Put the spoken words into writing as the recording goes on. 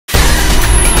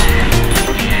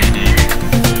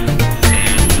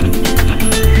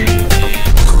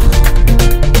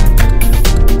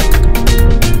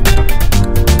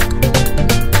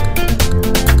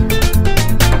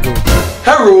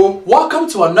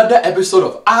to another episode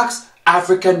of Ask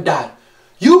African Dad.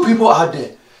 You people out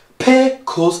there, pay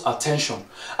close attention.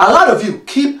 A lot of you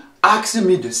keep asking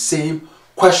me the same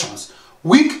questions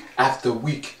week after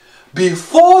week.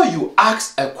 Before you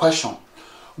ask a question,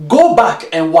 go back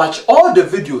and watch all the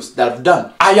videos that I've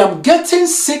done. I am getting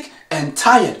sick and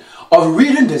tired of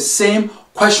reading the same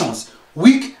questions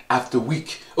week after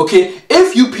week. Okay,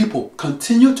 if you people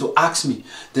continue to ask me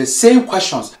the same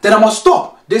questions, then I must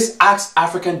stop this Ask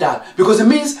African Dad, because it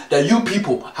means that you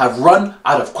people have run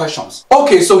out of questions.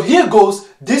 Okay, so here goes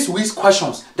this week's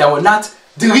questions that were not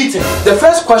deleted. The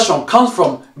first question comes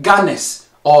from Ganes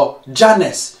or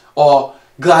Janice or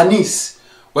Glanis,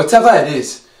 whatever it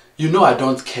is. You know I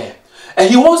don't care. And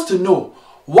he wants to know,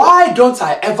 why don't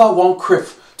I ever want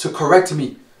Cliff to correct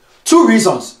me? Two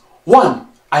reasons. One,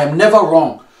 I am never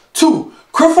wrong. Two,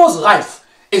 Clifford's life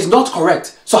is not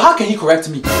correct. So how can he correct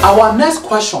me? Our next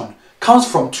question comes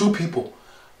from two people,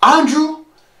 Andrew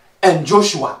and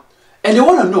Joshua. And they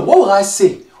want to know, what will I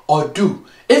say or do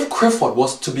if Clifford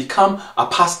was to become a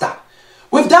pastor?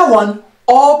 With that one,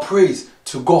 all praise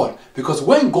to God. Because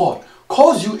when God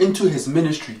calls you into his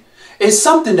ministry, it's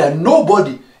something that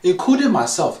nobody, including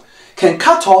myself, can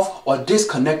cut off or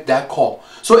disconnect that call.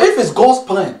 So if it's God's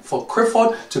plan for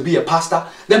Clifford to be a pastor,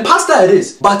 then pastor it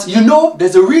is. But you know,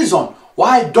 there's a reason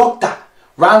why doctor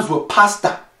rhymes with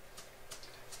pastor.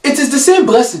 It is the same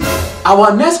blessing.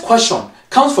 Our next question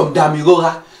comes from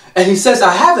Damilola, and he says,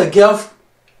 I have a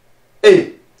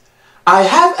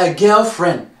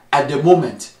girlfriend at the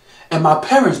moment, and my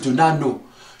parents do not know.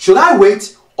 Should I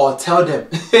wait or tell them?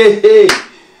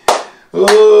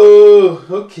 Oh,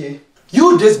 okay.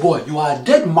 You, this boy, you are a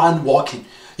dead man walking.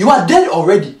 You are dead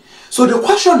already. So the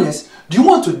question is, do you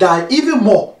want to die even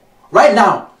more right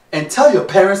now and tell your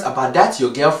parents about that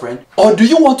your girlfriend? Or do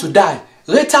you want to die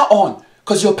later on?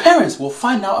 Because your parents will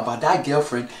find out about that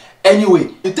girlfriend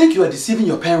anyway. You think you are deceiving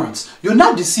your parents. You're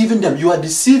not deceiving them. You are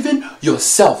deceiving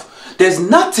yourself. There's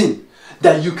nothing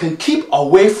that you can keep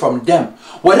away from them.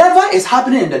 Whatever is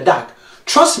happening in the dark,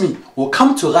 trust me, will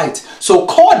come to light. So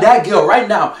call that girl right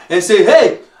now and say,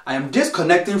 hey, I am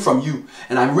disconnecting from you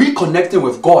and I'm reconnecting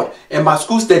with God in my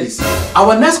school studies.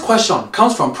 Our next question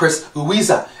comes from Prince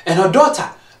Louisa and her daughter,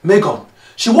 Megan.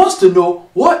 She wants to know,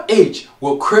 what age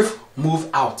will Cliff move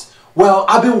out? Well,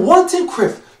 I've been wanting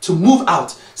Cliff to move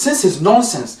out since his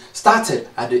nonsense started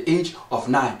at the age of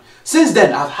 9. Since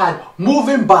then, I've had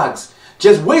moving bags,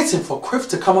 just waiting for Cliff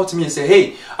to come up to me and say,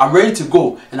 hey, I'm ready to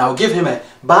go. And I'll give him a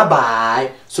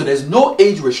bye-bye. So there's no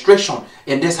age restriction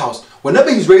in this house.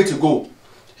 Whenever he's ready to go,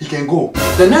 he can go.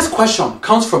 The next question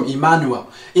comes from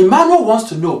Emmanuel. Emmanuel wants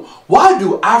to know, why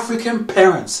do African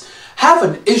parents have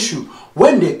an issue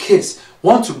when their kids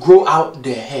want to grow out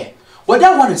their hair? Well,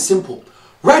 that one is simple.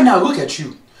 Right now, look at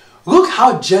you. Look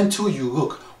how gentle you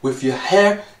look with your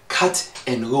hair cut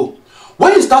and low.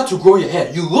 When you start to grow your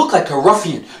hair, you look like a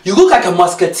ruffian. You look like a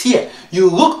musketeer.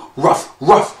 You look rough.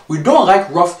 We don't like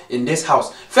rough in this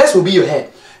house. First will be your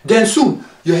hair. Then soon,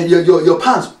 your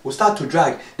pants will start to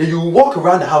drag. Then you will walk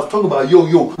around the house talking about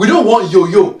yo-yo. We don't want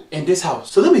yo-yo in this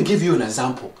house. So let me give you an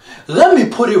example. Let me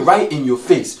put it right in your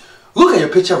face. Look at your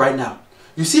picture right now.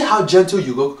 You see how gentle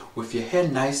you look with your hair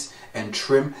nice and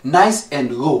trim, nice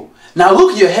and low. Now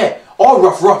look at your hair, all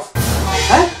rough.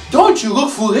 Don't you look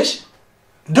foolish?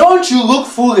 Don't you look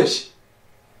foolish?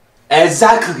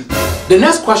 Exactly. The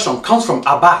next question comes from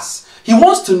Abbas. He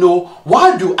wants to know,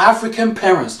 why do African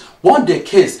parents want their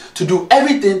kids to do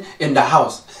everything in the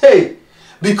house? Hey,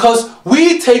 because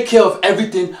we take care of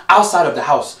everything outside of the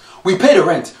house. We pay the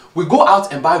rent. We go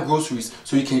out and buy groceries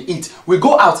so you can eat. We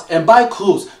go out and buy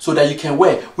clothes so that you can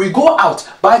wear. We go out,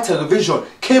 buy television,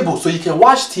 cable so you can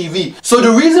watch TV. So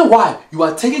the reason why you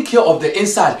are taking care of the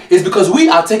inside is because we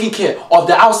are taking care of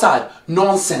the outside.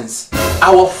 Nonsense.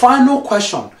 Our final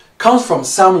question comes from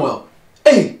Samuel.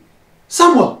 Hey,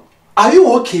 Samuel, are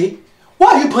you okay?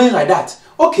 Why are you playing like that?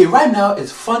 Okay, right now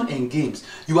it's fun and games.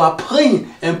 You are playing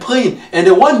and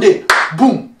then one day,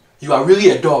 boom, you are really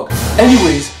a dog.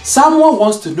 Anyways, someone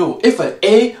wants to know if an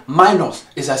A-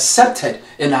 is accepted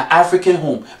in an African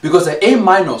home, because an A-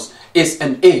 is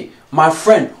an A. My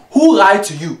friend, who lied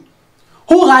to you?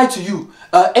 Who lied to you?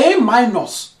 An A-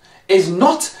 is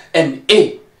not an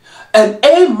A. An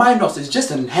A- is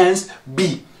just an enhanced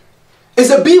B.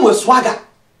 It's a B with swagger.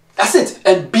 That's it.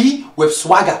 And B with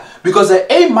swagger. Because an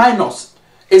A-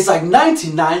 is like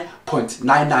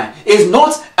 99.99. It's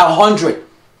not 100.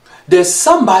 There's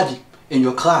somebody in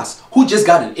your class who just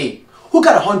got an A, who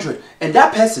got 100, and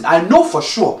that person, I know for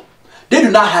sure, they do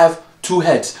not have two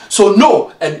heads. So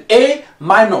no, an A-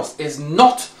 is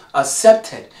not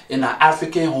accepted in an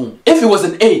African home. If it was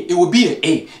an A, it would be an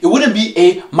A. It wouldn't be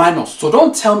A minus. So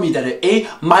don't tell me that an A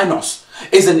minus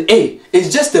is an A.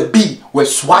 It's just a B with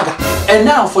swagger. And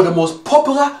now for the most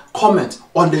popular comment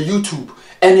on the YouTube.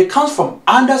 And it comes from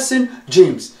Anderson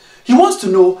James. He wants to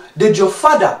know, did your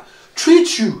father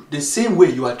treat you the same way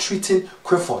you are treating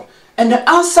Clifford? And the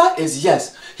answer is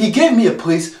yes. He gave me a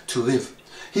place to live.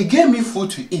 He gave me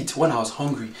food to eat when I was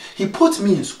hungry. He put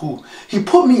me in school. He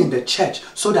put me in the church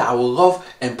so that I will love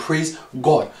and praise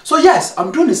God. So yes,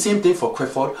 I'm doing the same thing for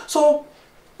Clifford. So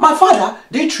my father,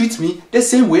 they treat me the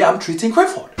same way I'm treating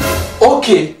Clifford.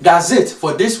 Okay, that's it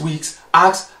for this week's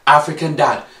Ask African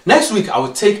Dad. Next week, I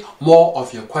will take more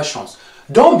of your questions.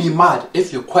 Don't be mad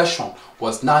if your question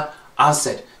was not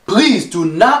answered. Please do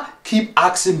not keep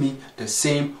asking me the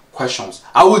same questions.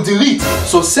 I will delete.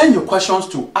 So send your questions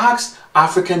to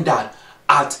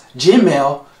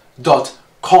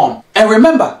askafricandad@gmail.com. And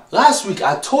remember, last week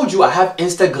I told you I have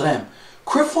Instagram.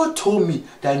 Clifford told me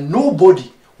that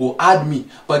nobody will add me.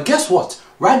 But guess what?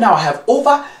 Right now I have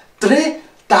over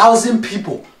 3,000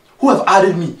 people who have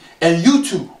added me. And you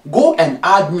too, go and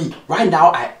add me right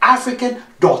now at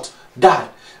african.dad.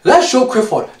 Let's show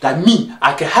Clifford that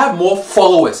I can have more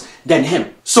followers than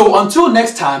him. So until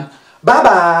next time, bye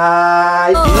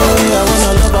bye. I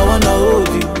wanna love, I wanna hold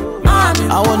you.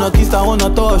 I wanna kiss, I wanna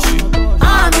touch you.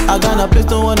 I got a place,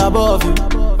 no one above you.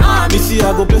 Me see,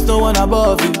 I go place, no one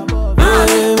above you.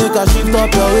 Hey, make a shift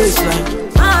up your waistline.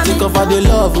 Think of how they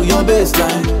love with your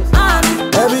baseline.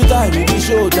 Every time it be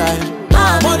showtime.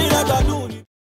 Money like I do.